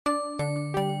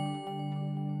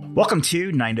Welcome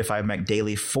to 9 to 5 Mac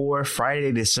Daily for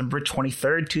Friday, December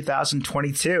 23rd,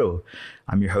 2022.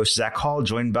 I'm your host, Zach Hall,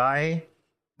 joined by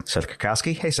Seth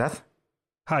Krakowski. Hey, Seth.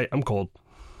 Hi, I'm cold.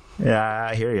 Yeah,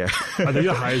 I hear you. I think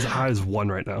the high is 1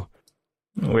 right now.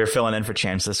 We're filling in for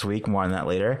Chance this week. More on that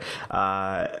later.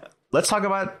 Let's talk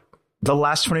about the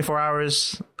last 24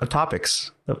 hours of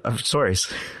topics, of stories.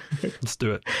 Let's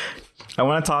do it. I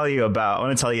want to tell you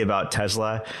about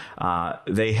Tesla.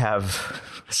 They have,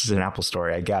 this is an Apple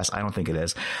story, I guess. I don't think it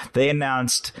is. They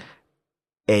announced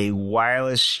a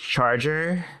wireless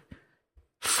charger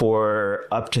for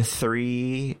up to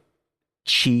 3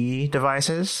 Qi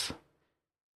devices,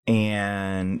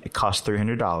 and it costs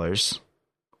 $300.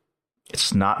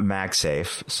 It's not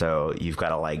MagSafe, so you've got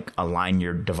to align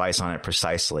your device on it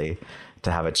precisely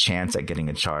to have a chance at getting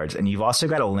a charge. And you've also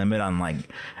got a limit on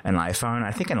an iPhone.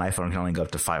 I think an iPhone can only go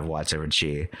up to 5 watts over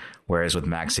Qi, whereas with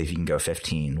MagSafe you can go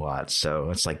 15 watts.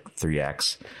 So it's like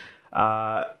 3x.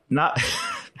 I'm not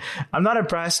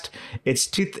impressed. It's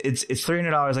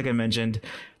 $300, like I mentioned.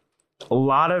 A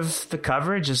lot of the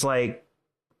coverage is like,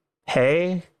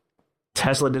 hey,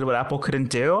 Tesla did what Apple couldn't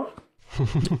do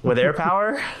with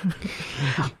AirPower.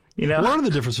 You know, what are the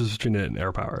differences between it and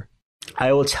AirPower?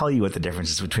 I will tell you what the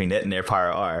differences between it and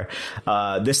AirPower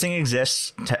are. This thing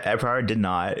exists. AirPower did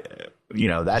not. You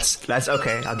know, that's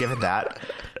okay. I'll give it that.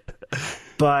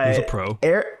 But He's a pro.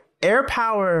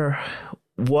 AirPower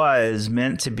was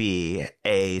meant to be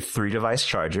a 3-device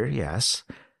charger, yes,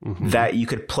 that you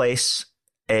could place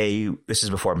this is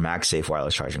before MagSafe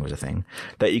wireless charging was a thing,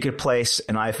 that you could place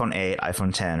an iPhone 8,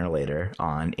 iPhone 10 or later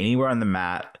on anywhere on the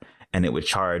mat and it would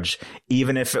charge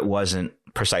even if it wasn't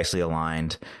precisely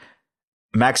aligned.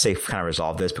 MagSafe kind of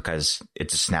resolved this because it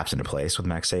just snaps into place with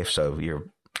MagSafe, so you're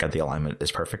got the alignment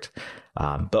is perfect.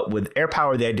 But with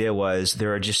AirPower, the idea was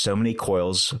there are just so many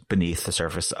coils beneath the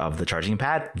surface of the charging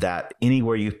pad that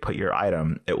anywhere you put your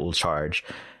item, it will charge.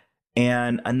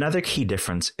 And another key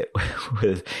difference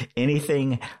with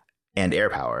anything and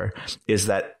AirPower is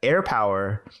that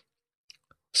AirPower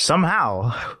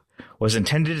somehow was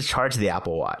intended to charge the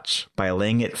Apple Watch by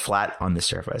laying it flat on the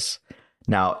surface.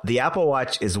 Now, the Apple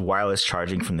Watch is wireless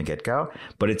charging from the get-go,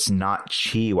 but it's not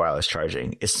Qi wireless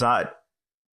charging. It's not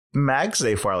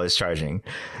MagSafe wireless charging.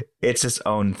 It's its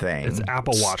own thing. It's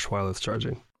Apple Watch wireless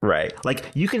charging. Right. Like,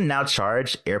 you can now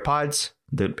charge AirPods,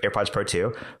 the AirPods Pro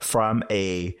 2, from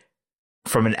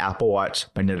an Apple Watch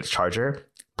magnetic charger,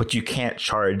 but you can't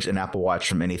charge an Apple Watch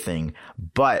from anything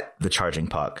but the charging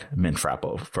puck meant for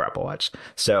Apple Watch.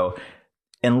 So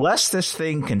unless this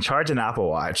thing can charge an Apple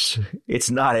Watch, it's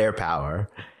not AirPower.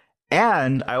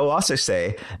 And I will also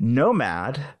say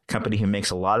Nomad, company who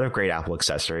makes a lot of great Apple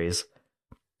accessories,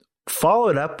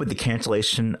 followed up with the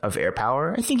cancellation of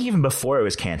AirPower, I think even before it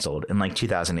was canceled in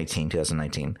 2018,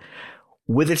 2019,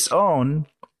 with its own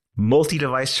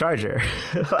multi-device charger.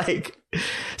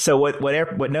 So what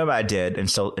Nomad did and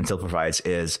still provides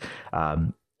is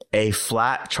a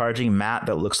flat charging mat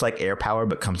that looks like AirPower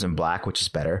but comes in black, which is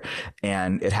better,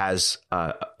 and it has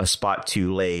a spot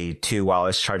to lay 2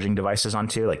 wireless charging devices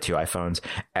onto, like 2 iPhones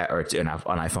or an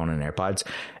iPhone and AirPods,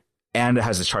 and it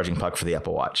has a charging puck for the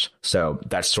Apple Watch. So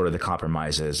that's sort of the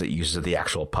compromises. It uses the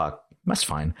actual puck. That's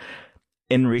fine.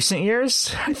 In recent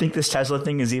years, I think this Tesla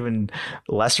thing is even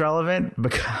less relevant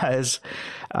because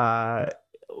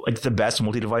the best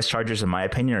multi-device chargers, in my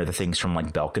opinion, are the things from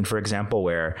Belkin, for example,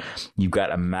 where you've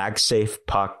got a MagSafe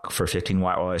puck for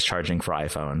 15-watt wireless charging for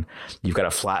iPhone. You've got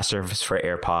a flat surface for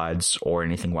AirPods or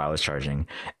anything wireless charging.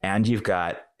 And you've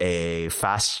got a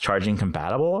fast charging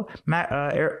compatible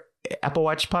Apple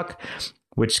Watch puck,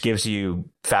 which gives you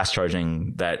fast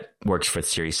charging that works for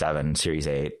Series 7, Series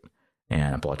 8,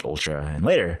 and Apple Watch Ultra and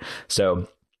later. So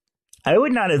I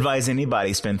would not advise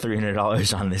anybody spend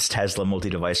 $300 on this Tesla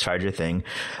multi-device charger thing,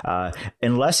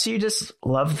 unless you just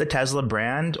love the Tesla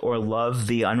brand or love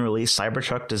the unreleased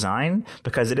Cybertruck design,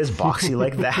 because it is boxy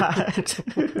like that.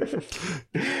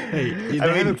 Hey, they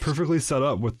had it perfectly set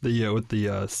up with the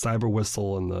Cyber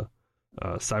whistle and the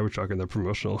Cybertruck and the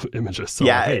promotional images. So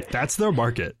yeah, hey, that's their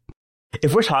market.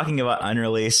 If we're talking about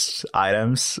unreleased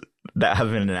items that have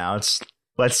been announced,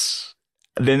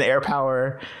 then the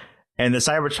AirPower and the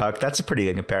Cybertruck, that's a pretty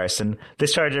good comparison.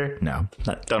 This charger, no,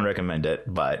 don't recommend it.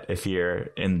 But if you're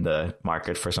in the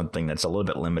market for something that's a little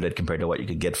bit limited compared to what you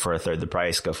could get for a third the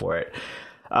price, go for it.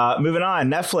 Moving on,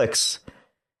 Netflix.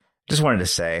 Just wanted to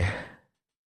say,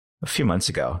 a few months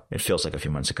ago, it feels like a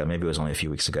few months ago, maybe it was only a few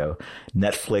weeks ago,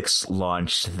 Netflix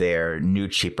launched their new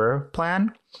cheaper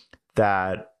plan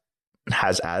that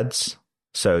has ads.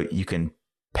 So you can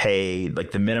pay,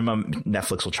 like the minimum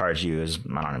Netflix will charge you is,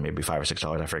 I don't know, maybe $5 or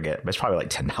 $6, I forget, but it's probably like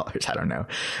 $10. I don't know.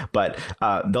 But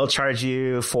they'll charge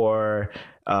you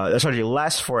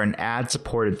less for an ad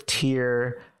supported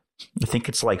tier. I think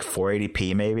it's like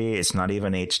 480p maybe. It's not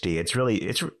even HD.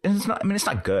 It's not, I mean, it's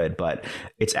not good, but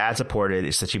it's ad supported.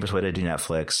 It's the cheapest way to do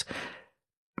Netflix.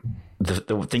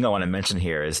 The thing I want to mention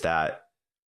here is that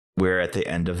we're at the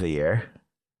end of the year,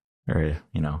 or,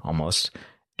 almost.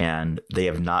 And they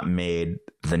have not made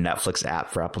the Netflix app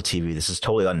for Apple TV. This is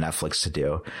totally on Netflix to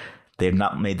do. They have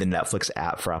not made the Netflix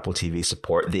app for Apple TV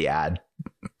support the ad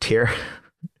tier.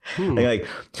 Like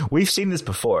we've seen this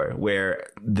before, where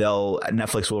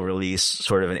Netflix will release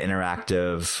sort of an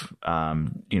interactive,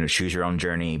 choose your own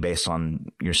journey based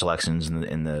on your selections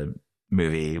in the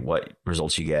movie, what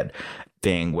results you get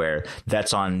thing, where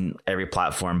that's on every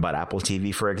platform but Apple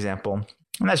TV, for example.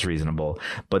 And that's reasonable.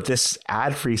 But this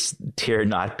ad-free tier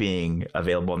not being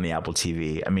available on the Apple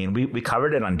TV, I mean, we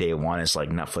covered it on day one. It's like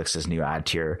Netflix's new ad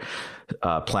tier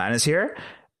plan is here,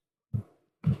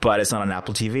 but it's not on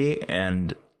Apple TV.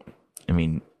 And I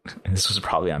mean, this was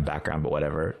probably on background, but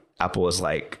whatever. Apple was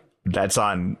like, that's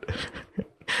on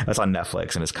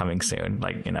Netflix and it's coming soon.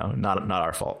 Like, not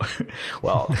our fault.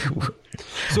 Well,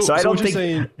 so I don't think.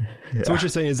 So what you're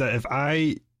saying is that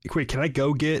can I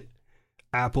go get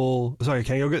Apple? Sorry,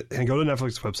 can I go to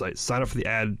Netflix website, sign up for the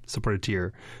ad supported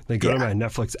tier, then go to my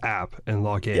Netflix app and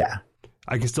log in? Yeah,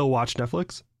 I can still watch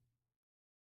Netflix.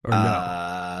 Or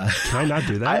no? Can I not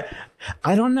do that?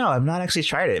 I don't know. I've not actually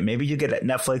tried it. Maybe you get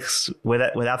Netflix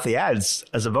without the ads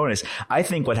as a bonus. I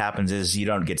think what happens is you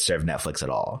don't get served Netflix at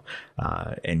all,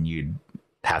 and you'd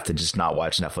have to just not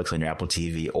watch Netflix on your Apple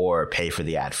TV or pay for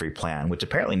the ad-free plan, which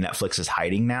apparently Netflix is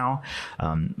hiding now,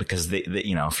 because they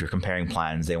if you're comparing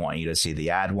plans, they want you to see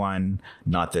the ad one,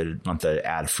 not the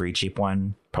ad-free cheap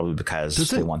one, probably because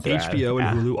they want their HBO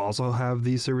and Hulu also have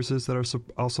these services that are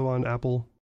also on Apple.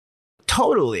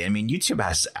 Totally. I mean, YouTube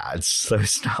has ads, so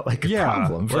it's not like a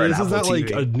problem for an Apple TV. This is not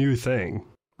like a new thing.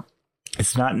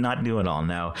 It's not new at all,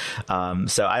 no.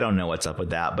 So I don't know what's up with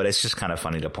that, but it's just kind of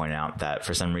funny to point out that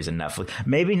for some reason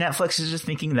maybe Netflix is just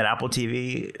thinking that Apple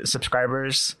TV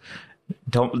subscribers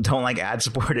don't like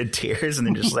ad-supported tiers, and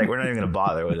they're just like, we're not even going to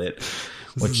bother with it.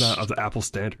 This is not up to Apple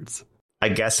standards. I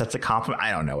guess that's a compliment.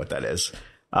 I don't know what that is.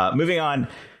 Moving on.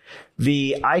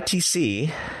 The ITC,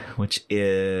 which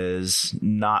is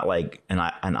not like an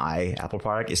Apple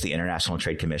product, is the International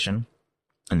Trade Commission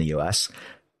in the U.S.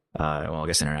 Well, I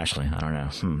guess internationally. I don't know.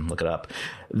 Look it up.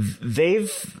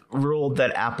 They've ruled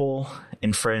that Apple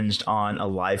infringed on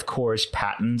AliveCore's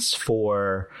patents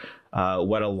for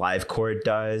what AliveCore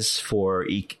does for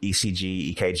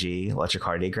ECG, EKG,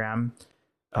 electrocardiogram.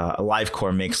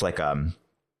 AliveCore makes like an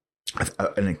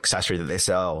accessory that they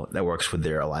sell that works with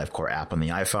their AliveCore app on the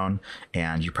iPhone,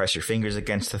 and you press your fingers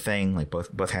against the thing, like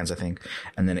both hands, I think,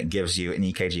 and then it gives you an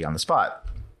EKG on the spot.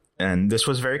 And this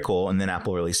was very cool. And then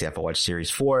Apple released the Apple Watch Series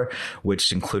 4,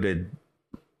 which included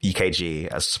EKG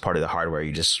as part of the hardware.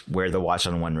 You just wear the watch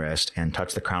on one wrist and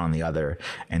touch the crown on the other,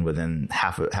 and within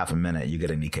half a minute, you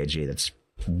get an EKG that's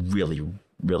really,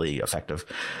 really effective.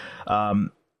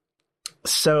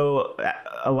 So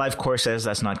AliveCore says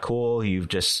that's not cool. You've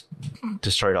just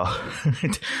destroyed a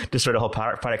whole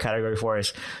product category for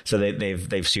us. So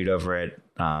they've sued over it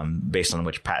based on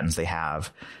which patents they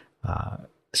have.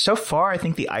 So far, I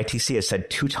think the ITC has said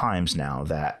 2 times now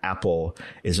that Apple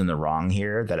is in the wrong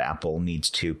here, that Apple needs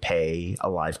to pay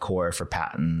AliveCore for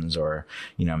patents or,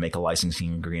 make a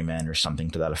licensing agreement or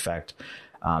something to that effect.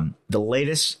 The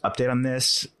latest update on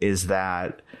this is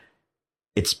that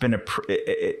it's been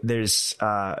there's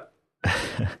a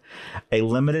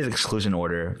limited exclusion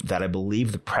order that I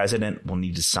believe the president will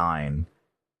need to sign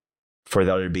for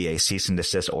there to be a cease and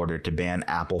desist order to ban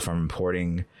Apple from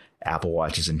importing Apple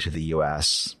Watches into the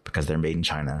US because they're made in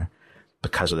China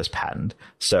because of this patent.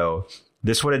 So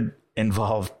this would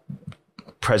involve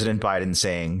President Biden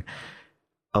saying,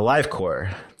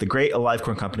 AliveCore, the great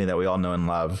AliveCore company that we all know and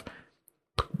love,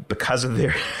 because of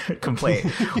their complaint,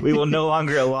 we will no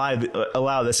longer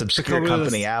allow this obscure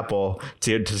company, Apple,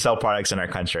 to sell products in our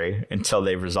country until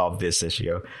they resolve this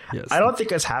issue. Yes. I don't think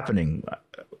that's happening.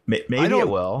 Maybe it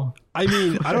will. I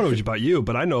mean, I don't know about you,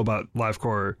 but I know about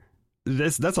AliveCore.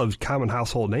 That's a common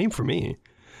household name for me.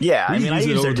 Yeah, I use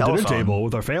it over the dinner table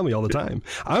with our family all the time.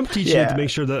 I'm teaching it to make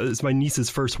sure that it's my niece's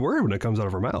first word when it comes out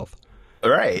of her mouth.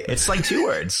 Right. It's like 2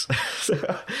 words.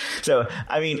 So,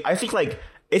 I mean, I think like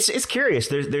it's curious.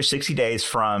 There's 60 days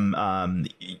from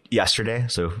yesterday,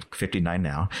 so 59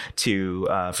 now, to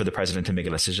for the president to make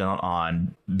a decision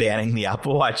on banning the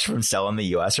Apple Watch from selling in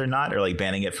the US or not, or like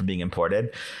banning it from being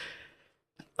imported.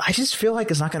 I just feel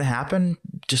like it's not going to happen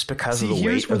just because of the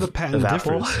weight where the patent of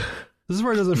differs. Apple. This is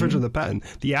where it doesn't infringe on the patent.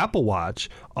 The Apple Watch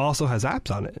also has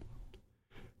apps on it.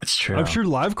 It's true. I'm sure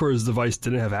LiveCore's device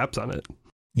didn't have apps on it.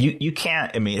 You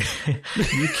can't. I mean,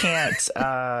 you can't.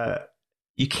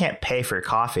 You can't pay for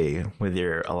coffee with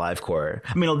your AliveCore.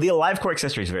 I mean, the AliveCore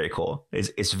accessory is very cool.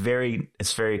 It's very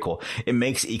cool. It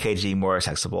makes EKG more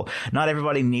accessible. Not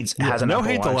everybody has an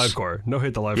Apple Watch. No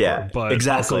hate the LiveCore. Yeah, but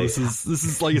exactly. Also, this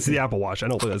is like it's the Apple Watch. I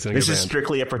don't think that's going to get banned. This is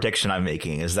strictly a prediction I'm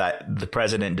making, is that the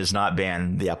president does not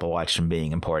ban the Apple Watch from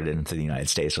being imported into the United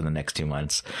States for the next 2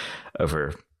 months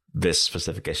over this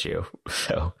specific issue.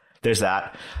 So there's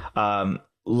that.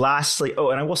 Lastly,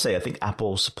 and I will say, I think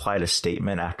Apple supplied a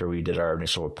statement after we did our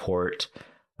initial report.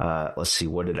 Let's see,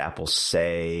 what did Apple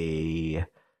say?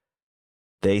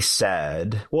 They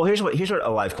said, well, here's what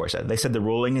AliveCore said. They said the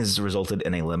ruling has resulted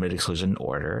in a limited exclusion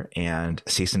order and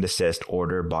cease and desist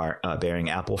order barring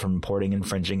Apple from importing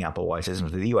infringing Apple Watches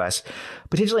into the U.S.,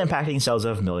 potentially impacting sales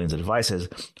of millions of devices.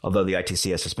 Although the ITC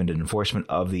has suspended enforcement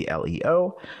of the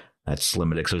LEO, that's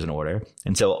limited exclusion order,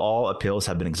 until all appeals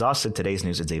have been exhausted. Today's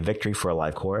news is a victory for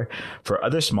AliveCore, for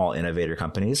other small innovator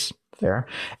companies, fair,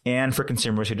 and for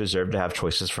consumers who deserve to have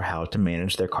choices for how to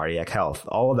manage their cardiac health.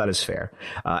 All of that is fair.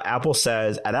 Apple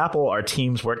says, at Apple, our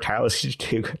teams work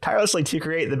tirelessly to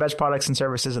create the best products and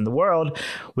services in the world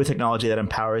with technology that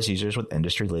empowers users with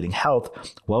industry-leading health,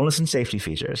 wellness, and safety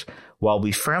features. While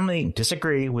we firmly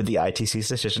disagree with the ITC's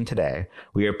decision today,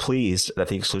 we are pleased that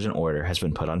the exclusion order has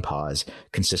been put on pause,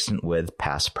 consistent with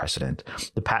past precedent.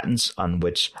 The patents on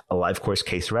which AliveCore's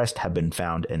case rests have been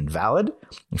found invalid,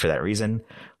 and for that reason,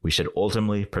 we should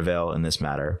ultimately prevail in this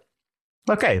matter.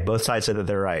 Okay, both sides said that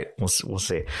they're right. We'll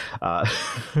see.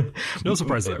 No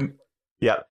surprise there.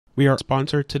 Yeah. We are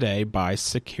sponsored today by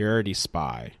Security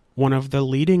Spy, one of the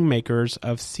leading makers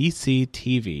of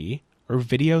CCTV, or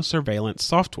video surveillance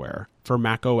software, for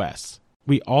macOS.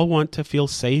 We all want to feel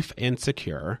safe and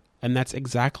secure, and that's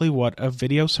exactly what a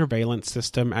video surveillance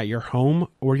system at your home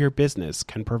or your business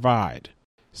can provide.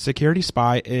 Security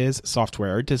Spy is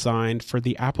software designed for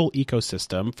the Apple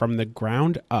ecosystem from the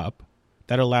ground up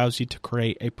that allows you to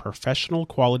create a professional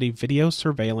quality video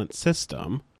surveillance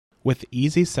system with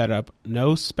easy setup,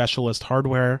 no specialist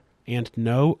hardware, and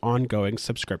no ongoing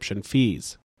subscription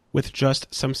fees. With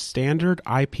just some standard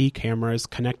IP cameras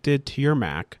connected to your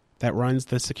Mac that runs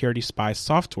the Security Spy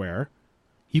software,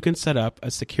 you can set up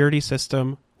a security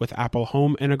system with Apple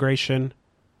Home integration,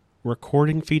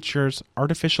 recording features,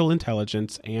 artificial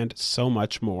intelligence, and so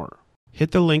much more.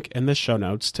 Hit the link in the show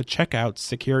notes to check out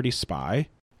Security Spy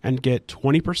and get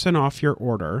 20% off your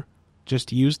order.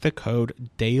 Just use the code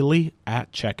DAILY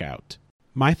at checkout.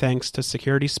 My thanks to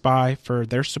Security Spy for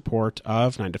their support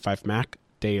of 9to5Mac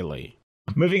Daily.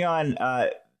 Moving on,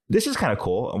 this is kind of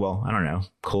cool. Well, I don't know.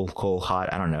 Cool,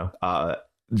 hot. I don't know.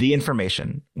 The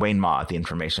Information, Wayne Ma at The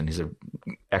Information. He's an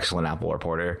excellent Apple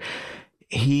reporter.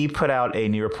 He put out a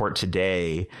new report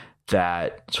today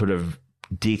that sort of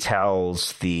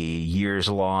details the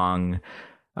years-long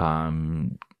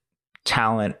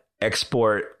talent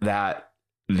export that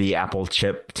the Apple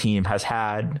chip team has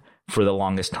had for the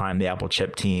longest time. The Apple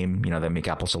chip team, they make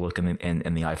Apple Silicon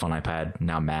in the iPhone, iPad,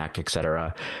 now Mac,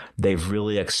 etc. They've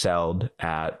really excelled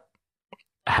at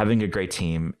having a great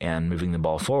team and moving the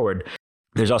ball forward.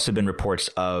 There's also been reports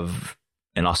of,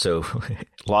 and also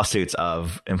lawsuits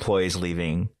of, employees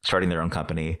leaving, starting their own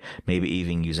company, maybe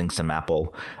even using some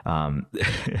Apple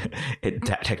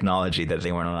technology that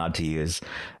they weren't allowed to use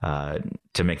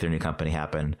to make their new company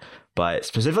happen. But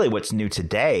specifically what's new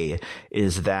today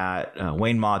is that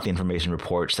Wayne Ma at The Information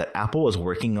reports that Apple is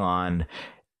working on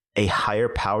a higher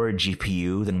powered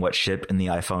GPU than what shipped in the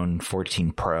iPhone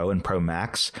 14 Pro and Pro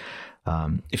Max.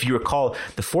 If you recall,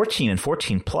 the 14 and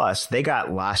 14 Plus, they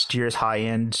got last year's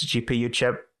high-end GPU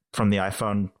chip from the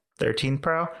iPhone 13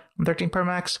 Pro and 13 Pro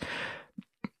Max.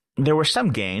 There were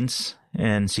some gains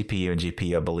in CPU and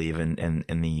GPU, I believe, in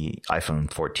the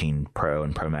iPhone 14 Pro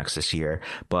and Pro Max this year.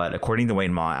 But according to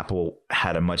Wayne Ma, Apple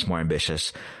had a much more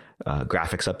ambitious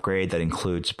graphics upgrade that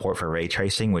includes support for ray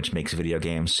tracing, which makes video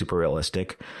games super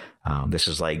realistic. This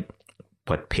is like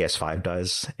what PS5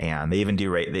 does, and they even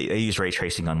do they use ray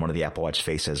tracing on one of the Apple Watch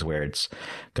faces, where it's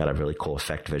got a really cool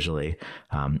effect visually.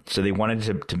 So they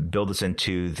wanted to build this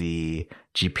into the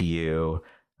GPU,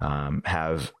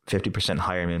 have 50%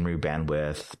 higher memory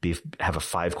bandwidth, have a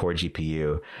 5-core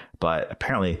GPU, but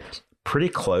apparently pretty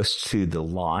close to the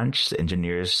launch, the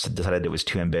engineers decided it was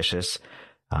too ambitious.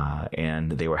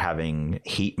 And they were having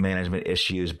heat management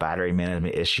issues, battery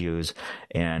management issues,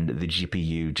 and the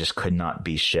GPU just could not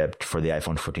be shipped for the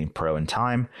iPhone 14 Pro in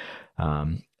time.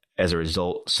 As a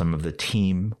result, some of the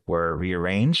team were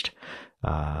rearranged.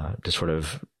 to sort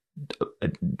of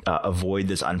avoid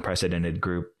this unprecedented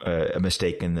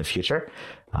mistake in the future.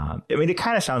 I mean, it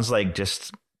kind of sounds like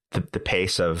just the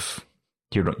pace of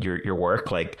your work.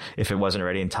 Like if it wasn't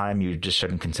ready in time, you just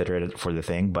shouldn't consider it for the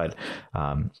thing. But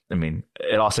I mean,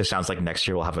 it also sounds like next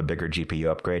year we'll have a bigger GPU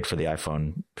upgrade for the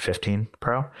iPhone 15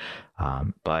 Pro.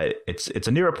 But it's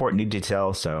a new report, new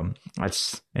detail, so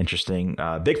that's interesting.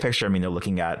 Big picture, I mean, they're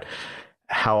looking at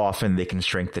how often they can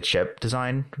shrink the chip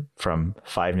design from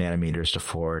 5 nanometers to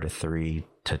 4 to 3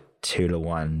 to 2 to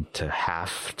 1 to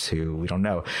half to, we don't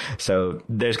know. So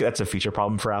that's a feature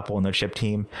problem for Apple and their chip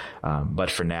team.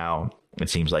 But for now, it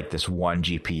seems like this one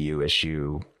GPU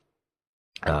issue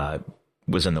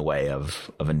was in the way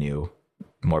of a new,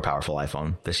 more powerful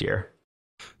iPhone this year.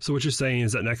 So what you're saying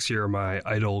is that next year my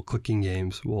idle clicking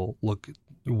games will look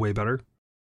way better?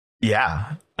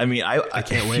 Yeah. I mean, I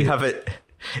can't wait.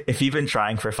 If you've been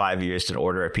trying for 5 years to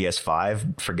order a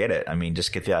PS5, forget it. I mean,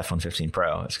 just get the iPhone 15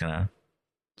 Pro. It's gonna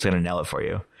nail it for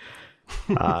you.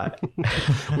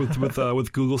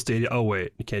 With Google Stadia. Oh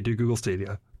wait, you can't do Google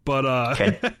Stadia. But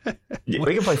we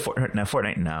can play Fortnite. No,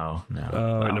 Fortnite. No.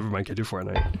 Never mind. Can't do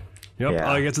Fortnite. Yep.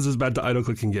 Yeah. I guess this is bad to idle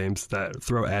clicking games that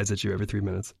throw ads at you every 3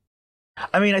 minutes.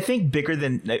 I mean, I think bigger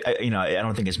than, I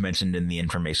don't think it's mentioned in the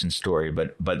information story,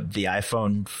 but the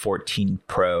iPhone 14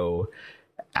 Pro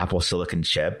Apple Silicon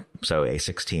chip, so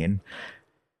A16,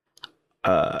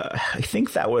 I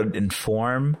think that would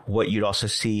inform what you'd also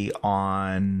see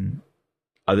on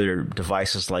other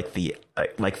devices like the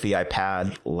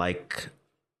iPad, like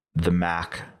the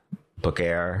MacBook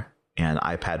Air and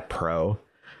iPad Pro.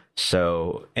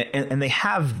 So, and they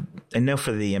have, I know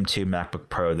for the M2 MacBook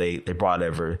Pro, they brought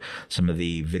over some of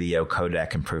the video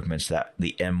codec improvements that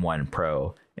the M1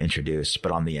 Pro introduced,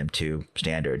 but on the M2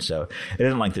 standard. So it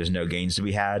isn't like there's no gains to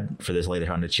be had for this latest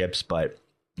round of chips, but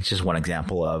it's just one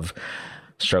example of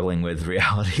struggling with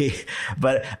reality.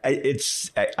 But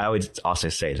I would also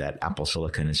say that Apple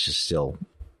Silicon is just still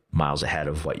miles ahead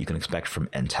of what you can expect from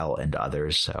Intel and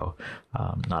others. So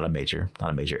not a major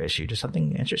issue, just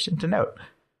something interesting to note.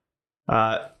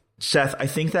 Seth, I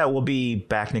think that we'll be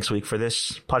back next week for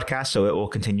this podcast, so it will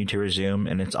continue to resume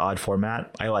in its odd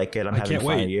format. I like it. I'm having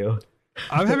fun with you.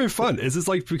 I'm having fun. Is this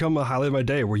like become a highlight of my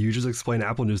day where you just explain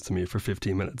Apple news to me for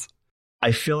 15 minutes?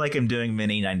 I feel like I'm doing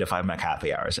mini 9 to 5 Mac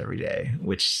happy hours every day,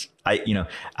 which I don't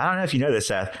know if you know this,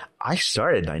 Seth. I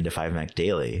started 9 to 5 Mac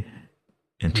daily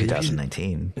in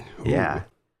 2019. Ooh. Yeah.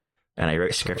 And I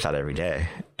wrote scripts out every day,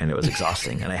 and it was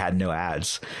exhausting, and I had no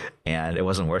ads, and it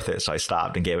wasn't worth it, so I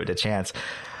stopped and gave it a chance.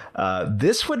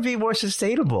 This would be more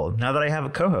sustainable now that I have a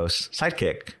co-host,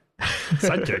 sidekick.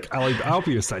 Sidekick. I'll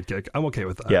be your sidekick. I'm okay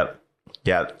with that. Yep.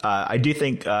 Yeah. I do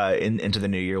think into the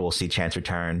new year we'll see Chance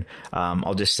return.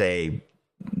 I'll just say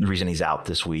the reason he's out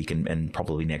this week and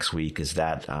probably next week is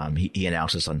that he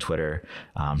announced this on Twitter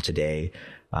today.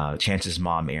 Chance's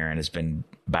mom, Erin, has been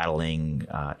battling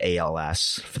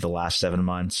ALS for the last 7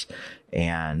 months.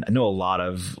 And I know a lot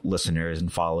of listeners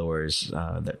and followers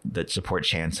that support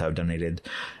Chance have donated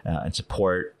and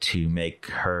support to make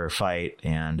her fight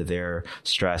and their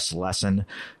stress lessen.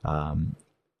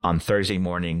 On Thursday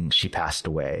morning, she passed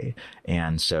away.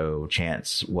 And so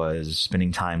Chance was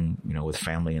spending time, with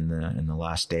family in the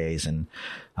last days. And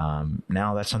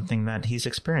now that's something that he's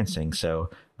experiencing.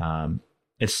 So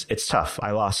it's tough.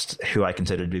 I lost who I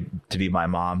considered to be my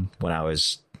mom when I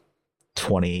was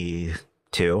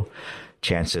 22.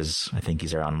 Chances, I think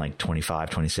he's around like 25,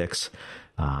 26.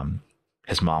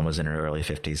 His mom was in her early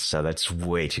 50s, so that's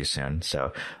way too soon.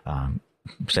 So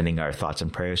sending our thoughts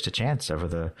and prayers to Chance over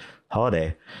the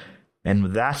holiday. And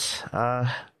with that,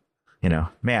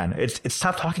 man, it's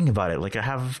tough talking about it. Like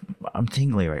I'm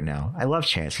tingly right now. I love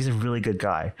Chance. He's a really good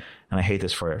guy, and I hate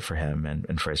this for him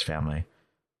and for his family.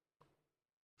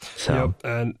 So,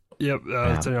 sending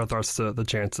our thoughts to the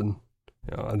Chance and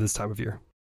at this time of year.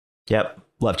 Yep,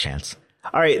 love Chance.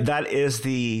 All right, that is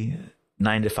the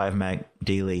 9 to 5 Mac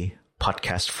Daily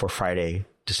podcast for Friday,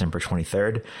 December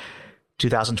 23rd,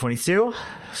 2022.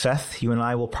 Seth, you and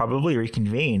I will probably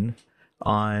reconvene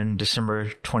on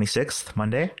December 26th,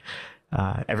 Monday.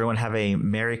 Everyone have a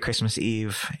Merry Christmas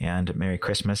Eve and Merry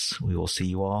Christmas. We will see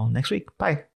you all next week.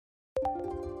 Bye.